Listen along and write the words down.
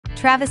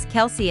Travis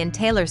Kelce and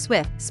Taylor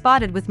Swift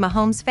spotted with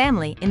Mahomes'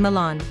 family in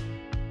Milan.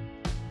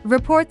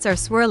 Reports are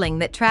swirling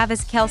that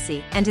Travis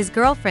Kelce and his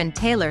girlfriend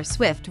Taylor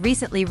Swift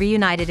recently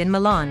reunited in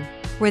Milan,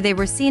 where they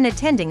were seen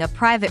attending a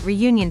private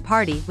reunion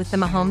party with the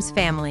Mahomes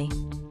family.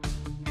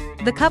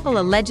 The couple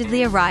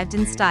allegedly arrived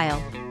in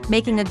style,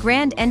 making a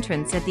grand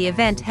entrance at the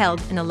event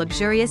held in a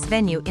luxurious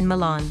venue in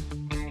Milan.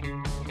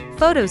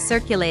 Photos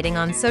circulating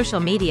on social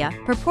media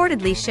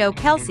purportedly show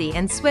Kelce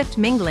and Swift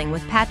mingling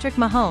with Patrick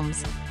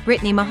Mahomes,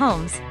 Brittany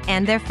Mahomes,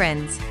 and their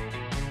friends.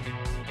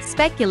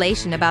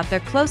 Speculation about their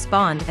close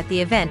bond at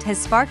the event has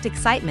sparked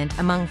excitement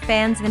among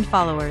fans and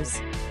followers.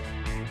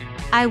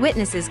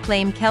 Eyewitnesses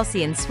claim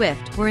Kelce and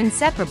Swift were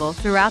inseparable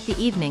throughout the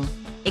evening,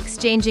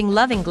 exchanging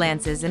loving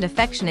glances and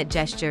affectionate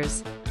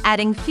gestures,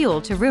 adding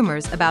fuel to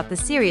rumors about the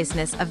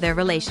seriousness of their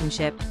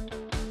relationship.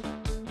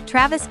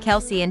 Travis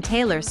Kelce and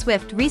Taylor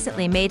Swift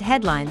recently made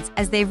headlines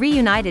as they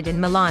reunited in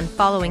Milan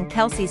following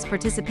Kelce's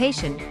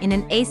participation in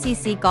an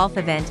ACC golf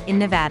event in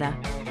Nevada.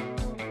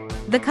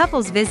 The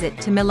couple's visit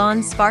to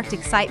Milan sparked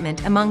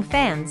excitement among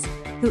fans,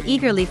 who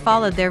eagerly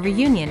followed their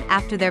reunion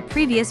after their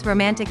previous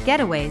romantic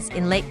getaways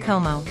in Lake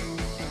Como.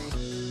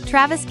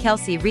 Travis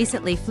Kelce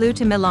recently flew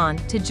to Milan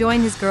to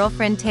join his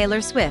girlfriend Taylor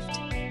Swift,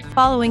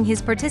 following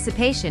his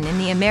participation in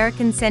the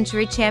American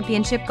Century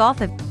Championship golf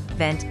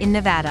event in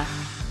Nevada.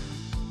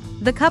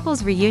 The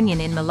couple's reunion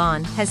in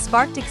Milan has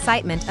sparked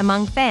excitement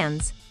among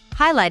fans,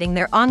 highlighting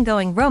their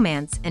ongoing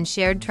romance and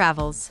shared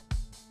travels.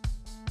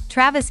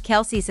 Travis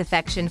Kelce's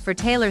affection for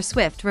Taylor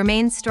Swift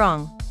remains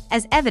strong,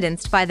 as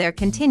evidenced by their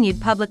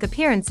continued public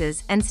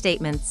appearances and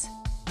statements.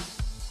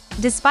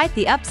 Despite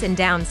the ups and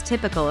downs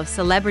typical of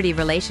celebrity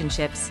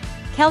relationships,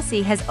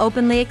 Kelce has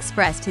openly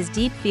expressed his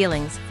deep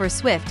feelings for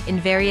Swift in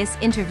various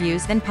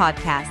interviews and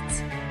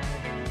podcasts.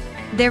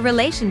 Their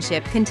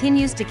relationship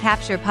continues to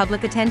capture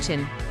public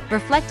attention,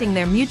 reflecting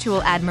their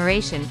mutual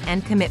admiration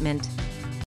and commitment.